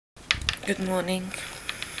Good morning.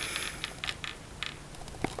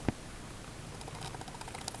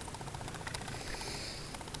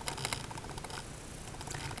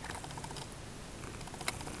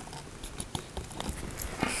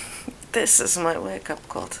 This is my wake-up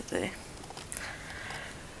call today.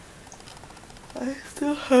 I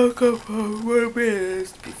still have a couple more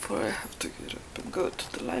minutes before I have to get up and go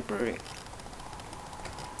to the library.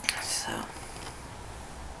 So,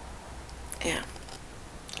 yeah.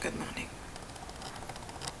 Good morning.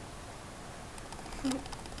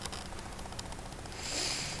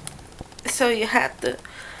 So you had to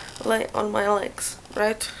lay on my legs,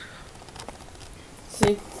 right?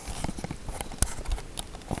 See?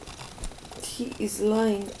 He is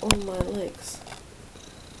lying on my legs.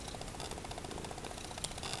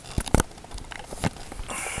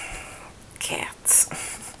 Cats.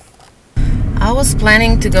 I was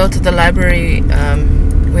planning to go to the library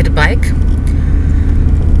with a bike,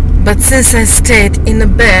 but since I stayed in the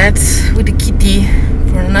bed with the kitty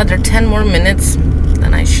for another 10 more minutes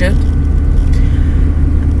than I should,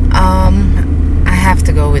 I have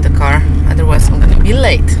to go with the car, otherwise I'm gonna be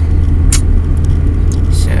late.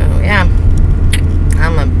 So yeah,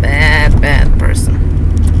 I'm a bad person.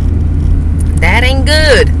 That ain't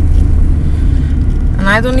good. And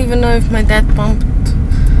I don't even know if my dad pumped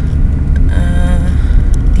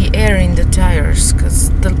the air in the tires, because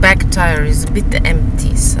the back tire is a bit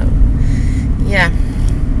empty. So yeah,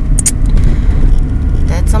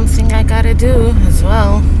 that's something I gotta do as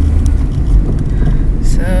well.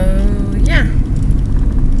 So yeah,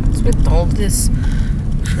 it's with all this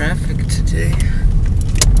traffic today.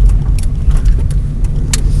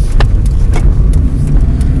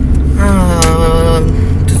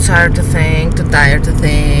 Too tired to think, too tired to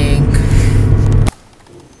think.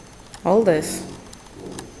 All this,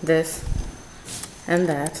 and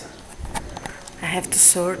that, I have to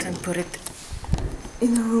sort and put it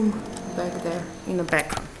in a room back there, in the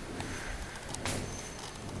back room.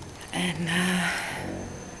 And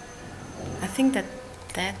I think that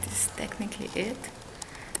is technically it.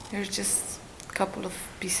 There's just a couple of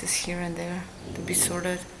pieces here and there to be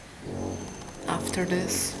sorted after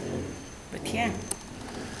this. But yeah,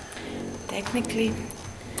 technically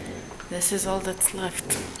this is all that's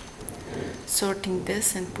left. Sorting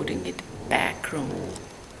this and putting it back room.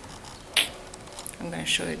 I'm gonna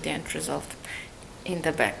show you the end result in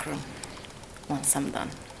the back room once I'm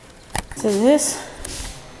done. So this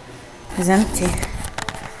is empty.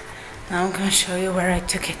 Now I'm gonna show you where I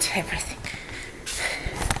took it, everything.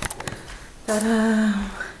 Ta-da!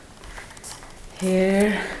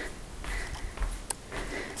 Here.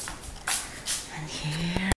 And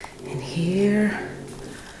here. And here.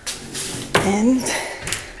 And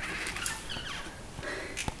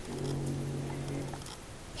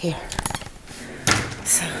here.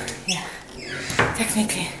 So yeah,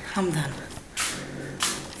 technically I'm done.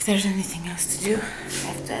 If there's anything else to do, I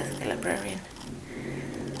have to ask the librarian.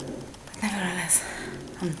 But nevertheless,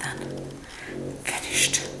 I'm done.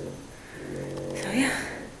 Finished. So yeah,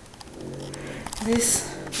 this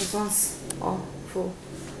was once all full.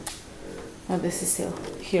 Now this is still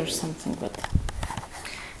here something, but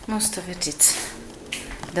most of it's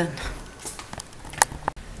done.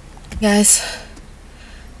 Guys,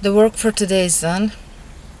 the work for today is done,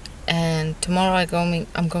 and tomorrow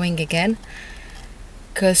I'm going again,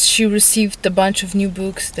 because she received a bunch of new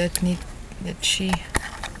books that she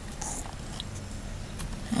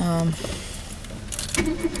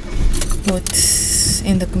put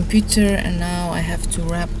in the computer, and now I have to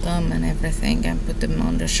wrap them and everything and put them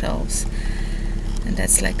on the shelves, and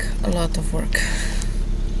that's like a lot of work.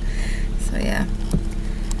 So yeah,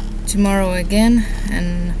 tomorrow again,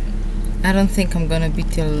 and I don't think I'm gonna be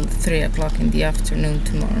till 3 o'clock in the afternoon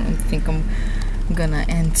tomorrow. I think I'm gonna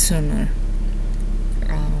end sooner.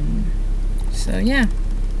 So yeah,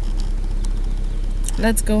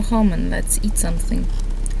 let's go home and let's eat something,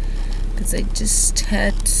 because I just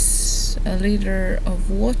had a liter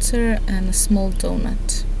of water and a small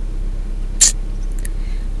donut.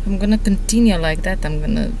 I'm gonna continue like that, I'm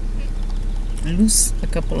gonna lose a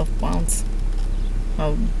couple of pounds.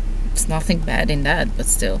 Well, it's nothing bad in that, but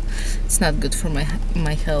still, it's not good for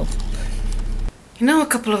my health. You know, a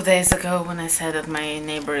couple of days ago when I said that my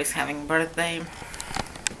neighbor is having birthday,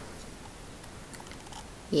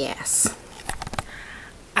 yes,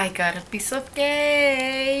 I got a piece of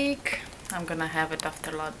cake. I'm gonna have it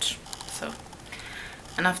after lunch. So,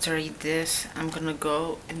 and after I eat this, I'm gonna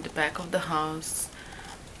go in the back of the house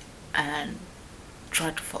and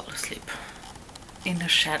try to fall asleep in the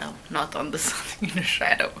shadow, not on the sun, in the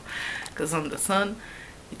shadow, because on the sun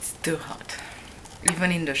it's too hot.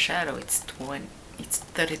 Even in the shadow it's it's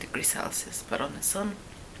 30 degrees Celsius, but on the sun,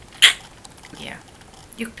 yeah,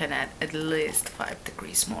 you can add at least 5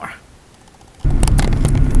 degrees more.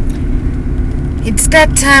 It's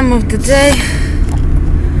that time of the day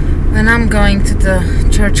when I'm going to the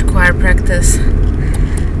church choir practice.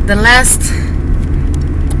 The last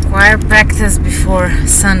choir practice before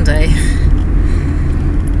Sunday.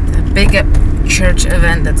 The big church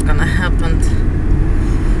event that's gonna happen.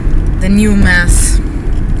 The new mass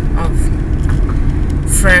of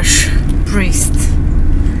fresh priest.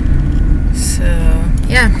 So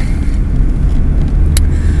yeah,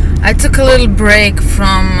 I took a little break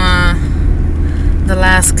from the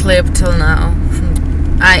last clip till now.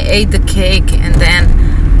 I ate the cake and then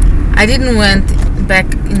I didn't went back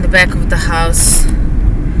in the back of the house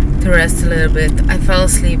to rest a little bit. I fell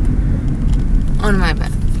asleep on my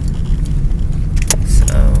bed.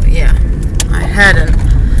 So yeah, I had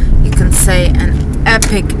you can say an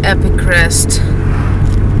epic rest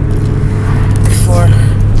before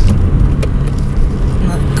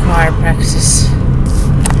the choir practice.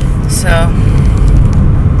 So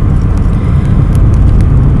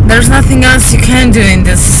there's nothing else you can do in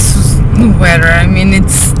this weather. I mean,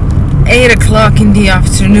 it's 8 o'clock in the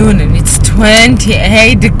afternoon and it's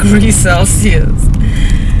 28 degrees Celsius.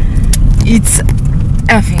 It's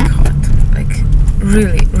effing hot, like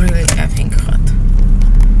really effing hot.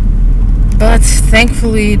 But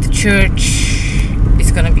thankfully the church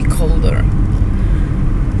is gonna be colder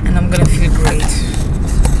and I'm gonna feel great.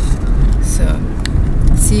 So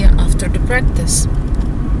see you after the practice.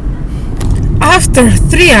 After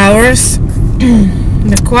 3 hours,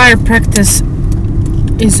 the choir practice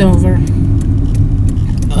is over.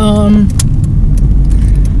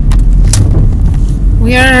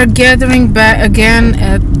 We are gathering back again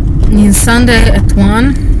in Sunday at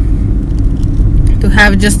 1 to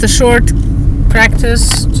have just a short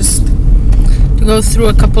practice, just to go through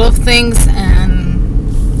a couple of things, and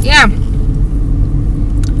yeah,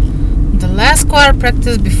 the last choir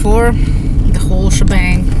practice before the whole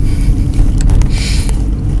shebang.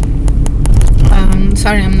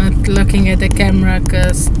 Sorry, I'm not looking at the camera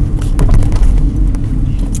because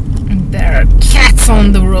there are cats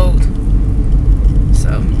on the road.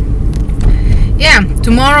 So yeah,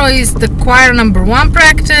 tomorrow is the choir number 1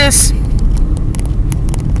 practice,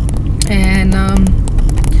 and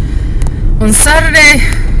on Saturday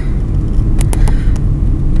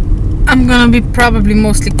I'm gonna be probably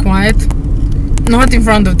mostly quiet, not in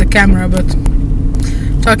front of the camera but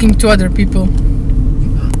talking to other people,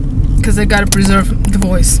 because I gotta preserve the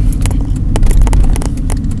voice.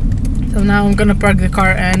 So now I'm gonna park the car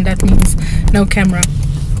and that means no camera.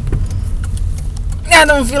 I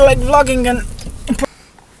don't feel like vlogging and...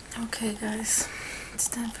 Okay guys, it's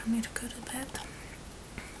time for me to go to bed.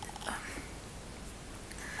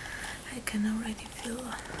 I can already feel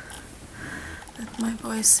that my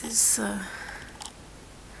voice is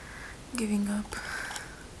giving up.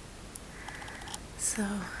 So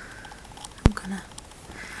I'm gonna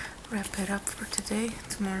wrap it up for today.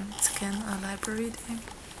 Tomorrow it's again a library day.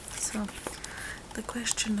 So the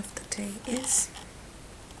question of the day is,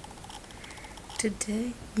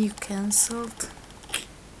 today you cancelled.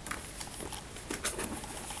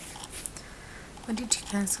 What did you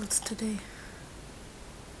cancel today?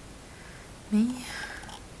 Me?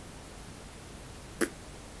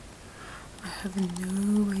 I have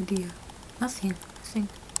no idea. Nothing, I think.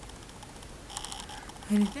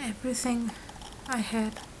 I did everything I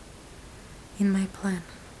had in my plan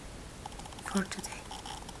for today.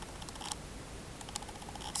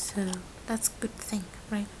 So that's a good thing,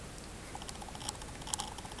 right?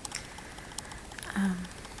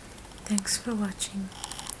 Thanks for watching.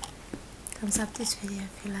 Thumbs up this video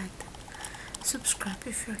if you liked it. Subscribe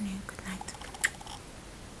if you're new. Good night.